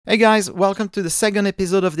Hey guys, welcome to the second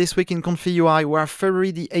episode of This Week in comfyUI. We're February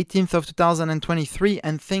the 18th of 2023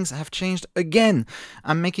 and things have changed again.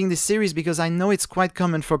 I'm making this series because I know it's quite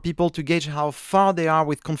common for people to gauge how far they are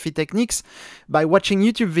with comfy techniques by watching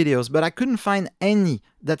YouTube videos, but I couldn't find any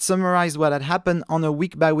that summarized what had happened on a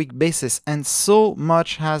week-by-week basis, and so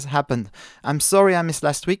much has happened. I'm sorry I missed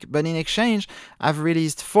last week, but in exchange, I've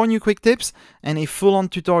released 4 new quick tips and a full-on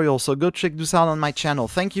tutorial, so go check those out on my channel.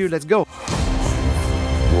 Thank you, let's go!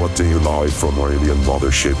 What do you live from alien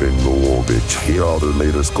mothership in low orbit? Here are the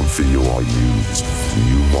latest comfyUI news.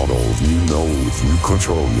 New models, new nodes, new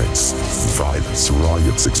control links, violence,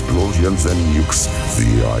 riots, explosions, and nukes.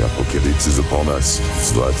 The AI Apocalyse is upon us.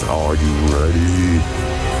 But are you ready?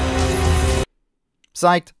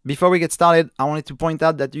 Psyched! Before we get started, I wanted to point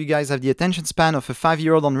out that you guys have the attention span of a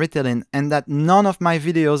 5-year-old on Ritalin and that none of my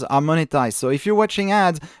videos are monetized. So if you're watching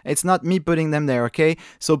ads, it's not me putting them there, okay?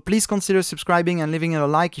 So please consider subscribing and leaving it a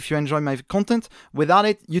like if you enjoy my content. Without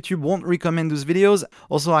it, YouTube won't recommend those videos.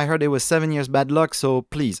 Also, I heard it was 7 years bad luck, so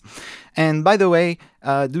please. And by the way,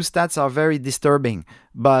 those stats are very disturbing,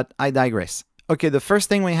 but I digress. Okay, the first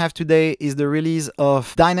thing we have today is the release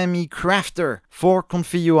of Dynamicrafter for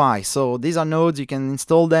comfyUI. So these are nodes, you can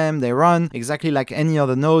install them, they run exactly like any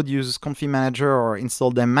other node, use Comfy Manager or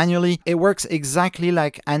install them manually. It works exactly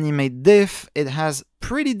like AnimateDiff, it has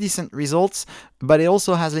pretty decent results, but it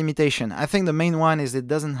also has limitation. I think the main one is it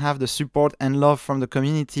doesn't have the support and love from the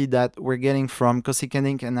community that we're getting from Cascade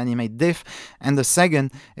and AnimateDiff, and the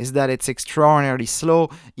second is that it's extraordinarily slow,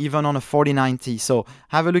 even on a 4090. So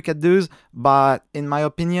have a look at those, but in my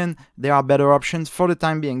opinion, there are better options for the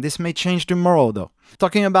time being. This may change tomorrow though.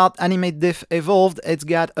 Talking about AnimateDiff Evolved, it's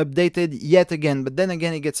got updated yet again, but then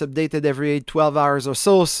again it gets updated every 12 hours or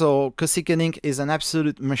so, so Cascade is an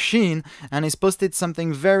absolute machine, and he's posted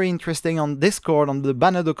something very interesting on Discord on the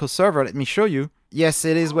Banodoco server. Let me show you. Yes,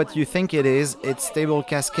 it is what you think it is. It's stable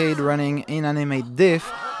Cascade running in AnimateDiff,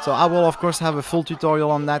 so I will of course have a full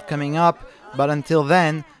tutorial on that coming up, but until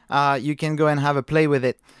then, you can go and have a play with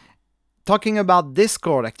it. Talking about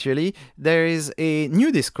Discord, actually, there is a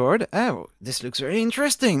new Discord. Oh, this looks very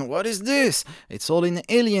interesting. What is this? It's all in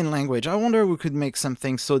alien language. I wonder who could make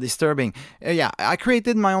something so disturbing. Yeah, I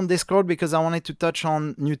created my own Discord because I wanted to touch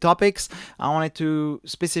on new topics. I wanted to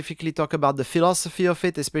specifically talk about the philosophy of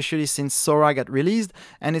it, especially since SORA got released.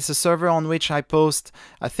 And it's a server on which I post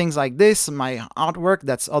things like this, my artwork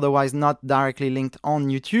that's otherwise not directly linked on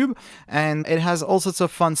YouTube. And it has all sorts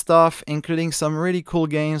of fun stuff, including some really cool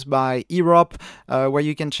games by Europe, where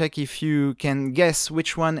you can check if you can guess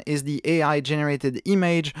which one is the AI generated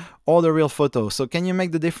image or the real photo. So can you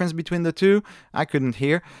make the difference between the two? I couldn't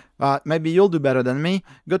hear, but maybe you'll do better than me.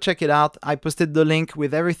 Go check it out. I posted the link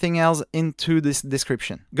with everything else into this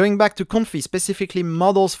description. Going back to Comfy, specifically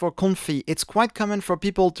models for Comfy, it's quite common for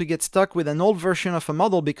people to get stuck with an old version of a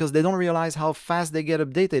model because they don't realize how fast they get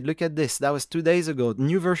updated. Look at this, that was 2 days ago.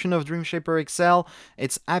 New version of DreamShaper XL.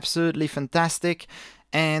 It's absolutely fantastic.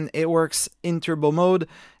 And it works in turbo mode.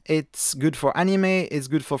 It's good for anime, it's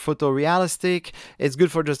good for photorealistic, it's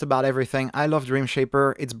good for just about everything. I love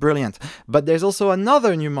DreamShaper, it's brilliant. But there's also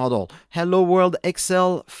another new model, HelloWorld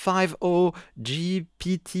XL 50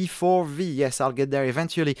 GPT V4. Yes, I'll get there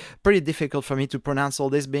eventually. Pretty difficult for me to pronounce all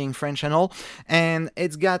this being French and all. And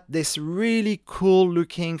it's got this really cool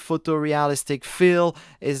looking photorealistic feel.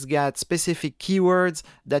 It's got specific keywords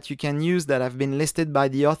that you can use that have been listed by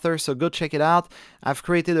the author, so go check it out. I've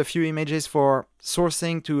created a few images for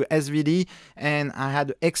sourcing to SVD and I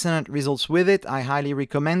had excellent results with it. I highly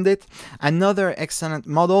recommend it. Another excellent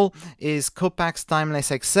model is Copax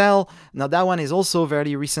TimeLessXL. Now that one is also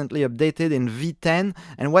very recently updated in V10,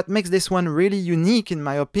 and what makes this one really unique in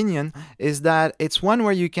my opinion is that it's one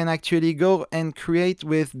where you can actually go and create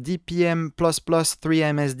with DPM++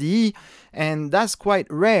 3MSDE, and that's quite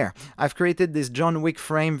rare. I've created this John Wick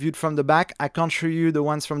frame viewed from the back. I can't show you the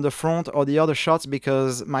ones from the front or the other shots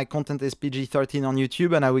because my content is PG-13 on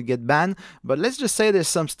YouTube and I would get banned, but let's just say there's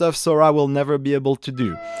some stuff SORA will never be able to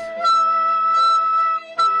do.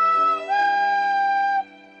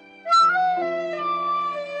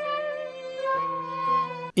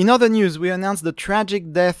 In other news, we announced the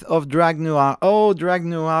tragic death of DragNUWA. Oh,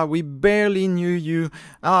 DragNUWA, we barely knew you.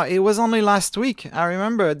 It was only last week. I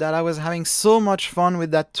remember that I was having so much fun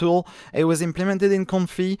with that tool. It was implemented in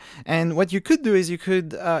Comfy, and what you could do is you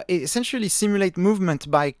could essentially simulate movement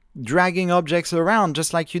by dragging objects around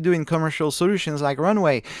just like you do in commercial solutions like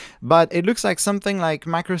Runway. But it looks like something like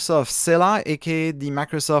Microsoft CELA, aka the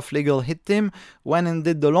Microsoft legal hit team, went and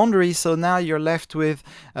did the laundry. So now you're left with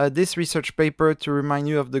this research paper to remind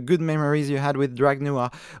you of the good memories you had with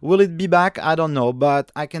DragNUWA. Will it be back? I don't know,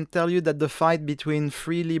 but I can tell you that the fight between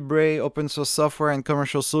free libre open source software and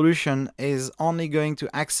commercial solution is only going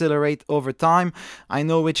to accelerate over time. I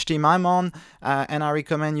know which team I'm on, and I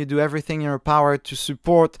recommend you do everything in your power to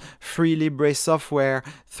support free libre software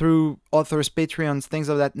through authors, Patreons, things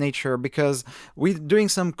of that nature, because we're doing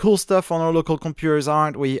some cool stuff on our local computers,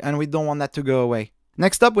 aren't we? And we don't want that to go away.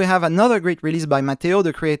 Next up, we have another great release by Matteo,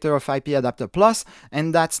 the creator of IP Adapter Plus,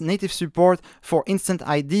 and that's native support for Instant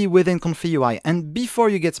ID within comfyUI. And before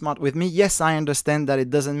you get smart with me, yes, I understand that it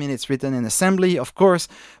doesn't mean it's written in assembly, of course,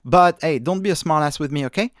 but hey, don't be a smartass with me,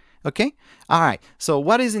 okay? Okay? Alright, so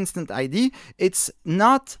what is Instant ID? It's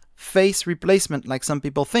not face replacement like some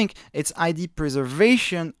people think. It's ID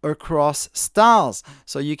preservation across styles.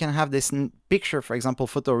 So you can have this picture, for example,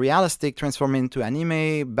 photorealistic, transform it into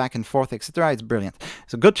anime, back and forth, etc. It's brilliant.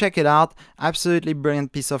 So go check it out. Absolutely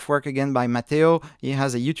brilliant piece of work again by Matteo. He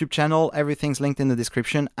has a YouTube channel. Everything's linked in the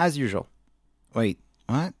description as usual. Wait,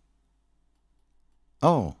 what?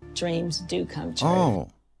 Oh. Dreams do come true. Oh.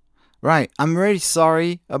 Right, I'm really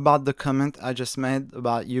sorry about the comment I just made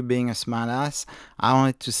about you being a smartass. I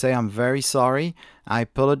wanted to say I'm very sorry, I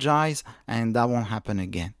apologize, and that won't happen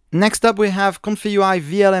again. Next up, we have comfyUI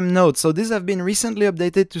VLM nodes. So these have been recently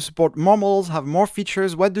updated to support more models, have more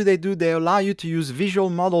features. What do? They allow you to use visual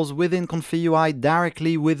models within comfyUI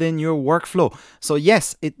directly within your workflow. So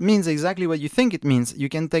yes, it means exactly what you think it means. You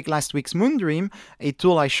can take last week's Moondream, a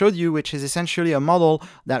tool I showed you, which is essentially a model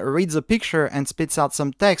that reads a picture and spits out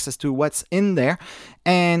some text as to what's in there.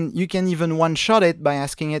 And you can even one-shot it by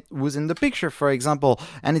asking it who's in the picture, for example.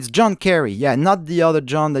 And it's John Kerry. Yeah, not the other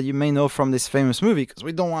John that you may know from this famous movie, because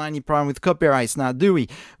we don't want any problem with copyrights now, do we?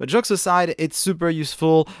 But jokes aside, it's super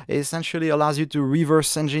useful. It essentially allows you to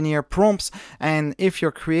reverse engineer prompts. And if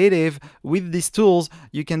you're creative with these tools,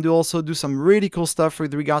 you can also do some really cool stuff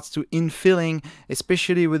with regards to infilling,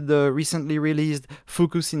 especially with the recently released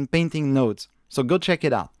Focus in Painting nodes. So go check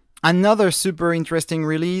it out. Another super interesting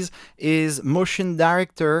release is Motion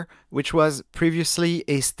Director, which was previously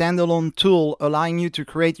a standalone tool allowing you to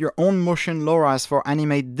create your own motion LORAs for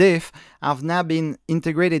AnimateDiff, have now been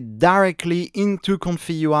integrated directly into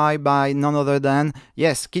comfyUI by none other than,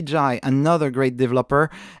 yes, Kijai, another great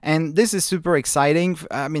developer. And this is super exciting.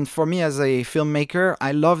 I mean, for me as a filmmaker,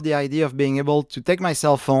 I love the idea of being able to take my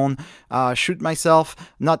cell phone, shoot myself,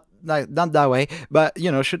 not that way, but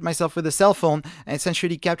you know, shoot myself with a cell phone and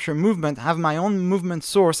essentially capture movement, have my own movement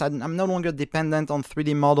source. I'm no longer dependent on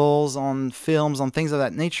 3D models, on films, on things of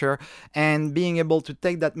that nature, and being able to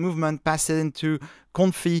take that movement, pass it into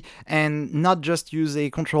Comfy, and not just use a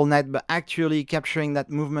control net, but actually capturing that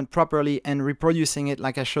movement properly and reproducing it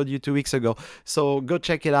like I showed you 2 weeks ago. So go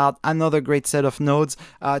check it out. Another great set of nodes.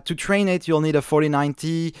 To train it, you'll need a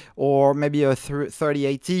 4090 or maybe a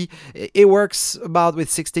 3080. It works about with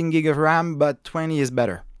 16 gig of RAM, but 20 is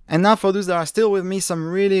better. And now for those that are still with me, some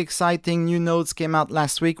really exciting new nodes came out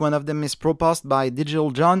last week. One of them is Propost by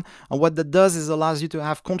Digital John. And what that does is allows you to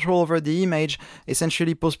have control over the image,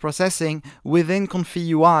 essentially post-processing within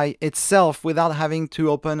comfyUI itself without having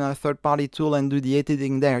to open a third-party tool and do the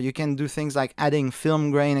editing there. You can do things like adding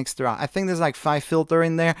film grain, etc. I think there's like 5 filters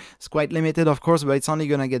in there. It's quite limited, of course, but it's only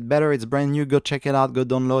going to get better. It's brand new. Go check it out. Go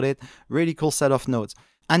download it. Really cool set of nodes.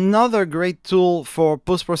 Another great tool for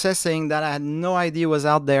post-processing that I had no idea was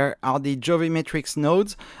out there are the JoviMetrix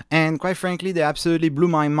Nodes, and quite frankly they absolutely blew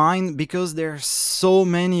my mind because there's so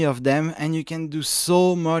many of them and you can do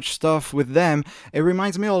so much stuff with them. It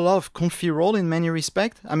reminds me a lot of ComfyRoll in many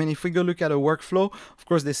respects. I mean, if we go look at a workflow, of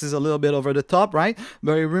course this is a little bit over the top, right?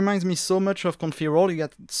 But it reminds me so much of ComfyRoll. You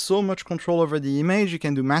got so much control over the image, you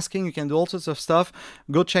can do masking, you can do all sorts of stuff.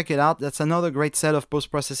 Go check it out. That's another great set of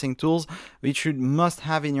post-processing tools which you must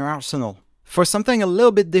have in your arsenal. For something a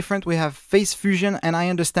little bit different, we have FaceFusion, and I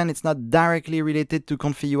understand it's not directly related to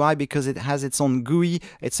comfyUI because it has its own GUI.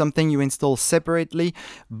 It's something you install separately,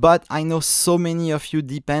 but I know so many of you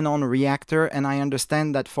depend on Reactor, and I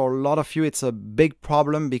understand that for a lot of you it's a big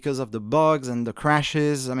problem because of the bugs and the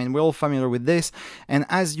crashes. I mean, we're all familiar with this, and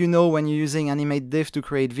as you know, when you're using AnimateDiff to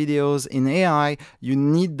create videos in AI, you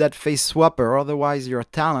need that face swapper, otherwise your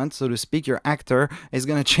talent, so to speak, your actor, is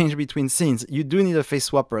going to change between scenes. You do need a face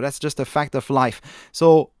swapper. That's just a fact of life.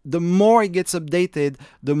 So the more it gets updated,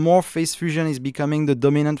 the more FaceFusion is becoming the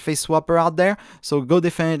dominant face swapper out there. So go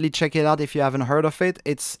definitely check it out if you haven't heard of it.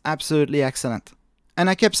 It's absolutely excellent. And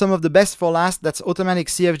I kept some of the best for last. That's automatic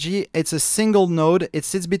CFG. It's a single node. It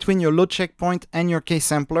sits between your load checkpoint and your case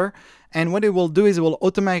sampler. And what it will do is it will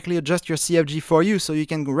automatically adjust your CFG for you, so you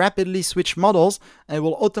can rapidly switch models, and it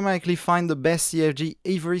will automatically find the best CFG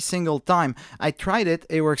every single time. I tried it.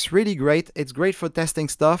 It works really great. It's great for testing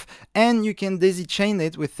stuff, and you can daisy chain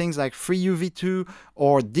it with things like FreeUV2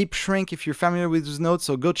 or Deep Shrink if you're familiar with those nodes,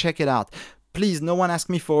 so go check it out. Please, no one ask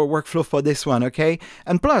me for a workflow for this one, okay?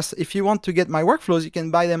 And plus, if you want to get my workflows, you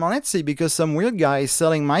can buy them on Etsy, because some weird guy is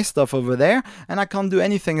selling my stuff over there and I can't do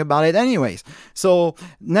anything about it anyways. So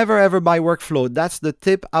never ever buy workflow. That's the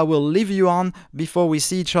tip I will leave you on before we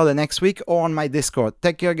see each other next week or on my Discord.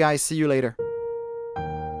 Take care, guys. See you later.